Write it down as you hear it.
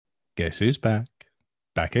Guess who's back?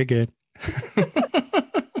 Back again. Are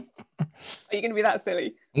you going to be that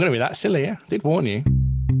silly? I'm going to be that silly, yeah. Did warn you.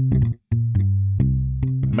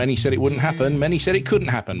 Many said it wouldn't happen. Many said it couldn't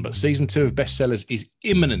happen. But season 2 of Bestsellers is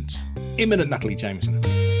imminent. Imminent, Natalie Jameson.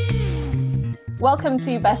 Welcome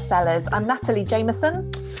to Bestsellers. I'm Natalie Jameson.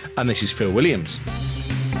 And this is Phil Williams.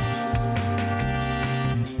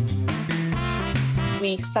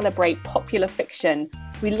 We celebrate popular fiction.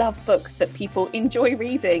 We love books that people enjoy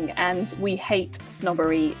reading, and we hate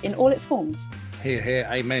snobbery in all its forms. Hear, hear,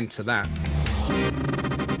 amen to that.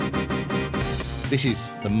 This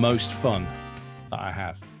is the most fun that I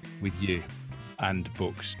have with you and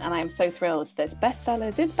books. And I am so thrilled that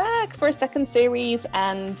Bestsellers is back for a second series,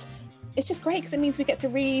 and it's just great because it means we get to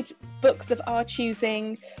read books of our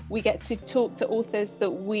choosing. We get to talk to authors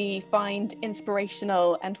that we find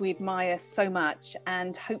inspirational and we admire so much,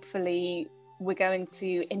 and hopefully we're going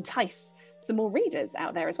to entice some more readers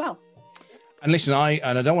out there as well. And listen, I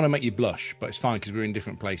don't want to make you blush, but it's fine because we're in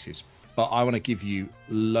different places. But I want to give you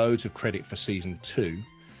loads of credit for season 2.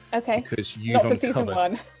 Okay. Because you've not for uncovered, season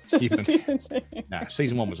 1, just for season 2. No,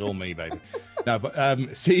 season 1 was all me, baby. No,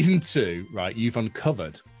 but season 2, right? You've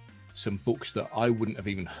uncovered some books that I wouldn't have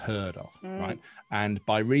even heard of, right? And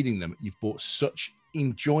by reading them, you've brought such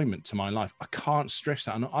enjoyment to my life. I can't stress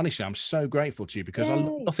that. And honestly, I'm so grateful to you because I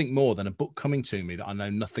love nothing more than a book coming to me that I know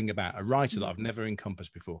nothing about, a writer that I've never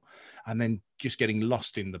encompassed before, and then just getting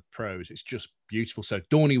lost in the prose. It's just beautiful. So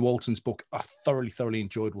Dawnie Walton's book, I thoroughly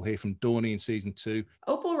enjoyed. We'll hear from Dawnie in season 2.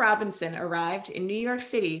 Opal Robinson arrived in New York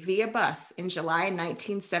City via bus in July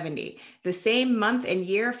 1970. The same month and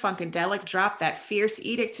year Funkadelic dropped that fierce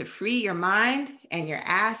edict to free your mind and your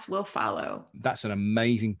ass will follow. That's an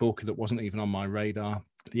amazing book that wasn't even on my radar.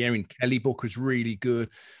 The Erin Kelly book was really good.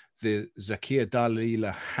 The Zakiya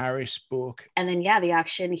Dalila Harris book. And then, the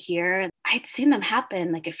action here, I'd seen them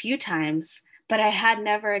happen like a few times, but I had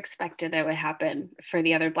never expected it would happen for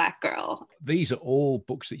the other Black girl. These are all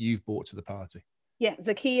books that you've brought to the party. Yeah,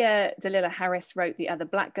 Zakiya Dalila Harris wrote The Other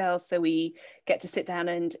Black Girl, so we get to sit down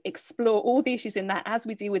and explore all the issues in that, as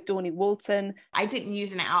we do with Dawnie Walton. I didn't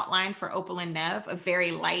use an outline for Opal and Nev, a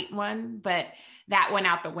very light one, but that went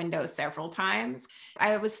out the window several times.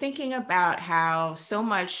 I was thinking about how so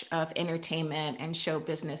much of entertainment and show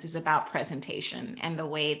business is about presentation and the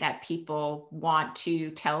way that people want to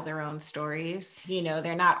tell their own stories. You know,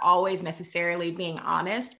 they're not always necessarily being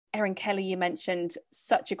honest. Erin Kelly, you mentioned,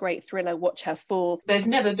 such a great thriller, Watch Her Fall. There's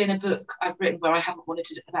never been a book I've written where I haven't wanted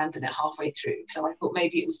to abandon it halfway through. So I thought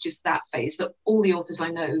maybe it was just that phase, that all the authors I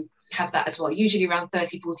know have that as well, usually around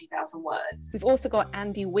 40,000 words. We've also got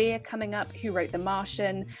Andy Weir coming up, who wrote The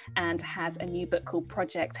Martian and has a new book called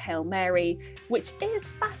Project Hail Mary, which is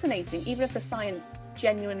fascinating, even if the science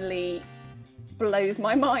genuinely blows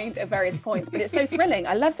my mind at various points, but it's so thrilling.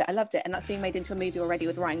 I loved it, and that's being made into a movie already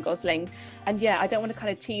with Ryan Gosling. And I don't want to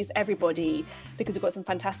kind of tease everybody because we've got some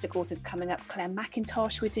fantastic authors coming up. Claire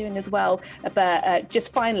McIntosh we're doing as well, but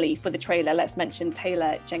just finally for the trailer, let's mention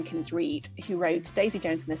Taylor Jenkins Reid, who wrote Daisy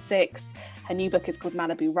Jones and the Six. Her new book is called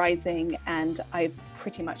Malibu Rising, and I've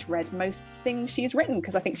pretty much read most things she's written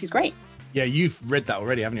because I think she's great. Yeah, you've read that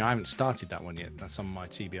already, haven't you? I haven't started that one yet. That's on my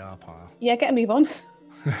TBR pile. Yeah, get a move on.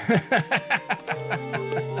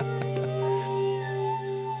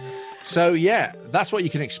 So that's what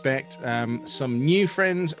you can expect. Some new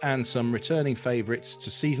friends and some returning favourites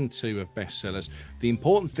to season 2 of Bestsellers. The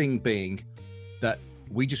important thing being that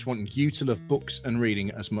we just want you to love books and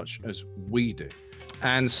reading as much as we do.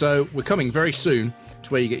 And so we're coming very soon to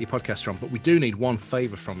where you get your podcast from, but we do need one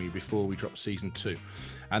favour from you before we drop season 2.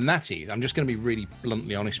 And that is, I'm just going to be really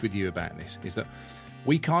bluntly honest with you about this, is that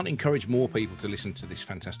we can't encourage more people to listen to this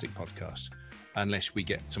fantastic podcast unless we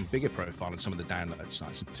get some bigger profile on some of the download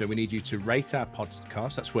sites. So we need you to rate our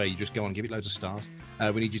podcast. That's where you just go on and give it loads of stars.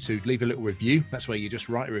 We need you to leave a little review. That's where you just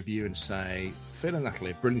write a review and say, Phil and Natalie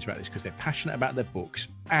are brilliant about this because they're passionate about their books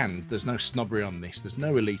and there's no snobbery on this. There's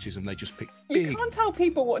no elitism. They just pick big. You can't tell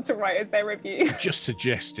people what to write as their review. Just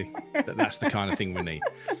suggesting that that's the kind of thing we need.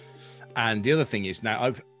 And the other thing is,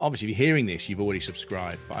 now, obviously, if you're hearing this, you've already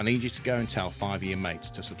subscribed, but I need you to go and tell 5 of your mates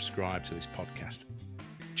to subscribe to this podcast.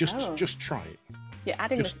 Just try it. You're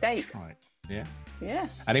adding mistakes. Try it. Yeah. Yeah.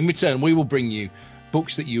 And in return, we will bring you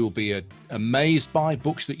books that you will be amazed by,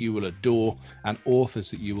 books that you will adore, and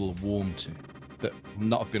authors that you will warm to that will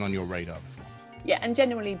not have been on your radar before. Yeah, and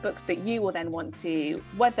genuinely books that you will then want to,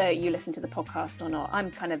 whether you listen to the podcast or not. I'm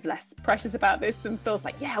kind of less precious about this than Phil's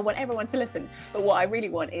like, I want everyone to listen. But what I really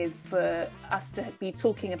want is for us to be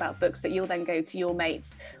talking about books that you'll then go to your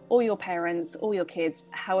mates or your parents or your kids,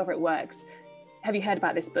 however it works. Have you heard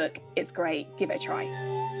about this book? It's great. Give it a try.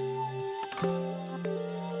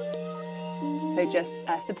 So just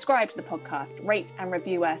subscribe to the podcast, rate and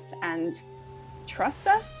review us, and trust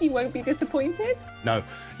us, you won't be disappointed. No,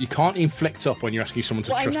 you can't inflict up when you're asking someone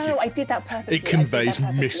to Well, trust I know, you. I did that purposely. It conveys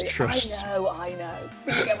mistrust. I know.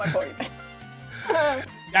 But you get my point.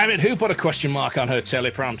 Damn it, who put a question mark on her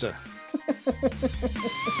teleprompter?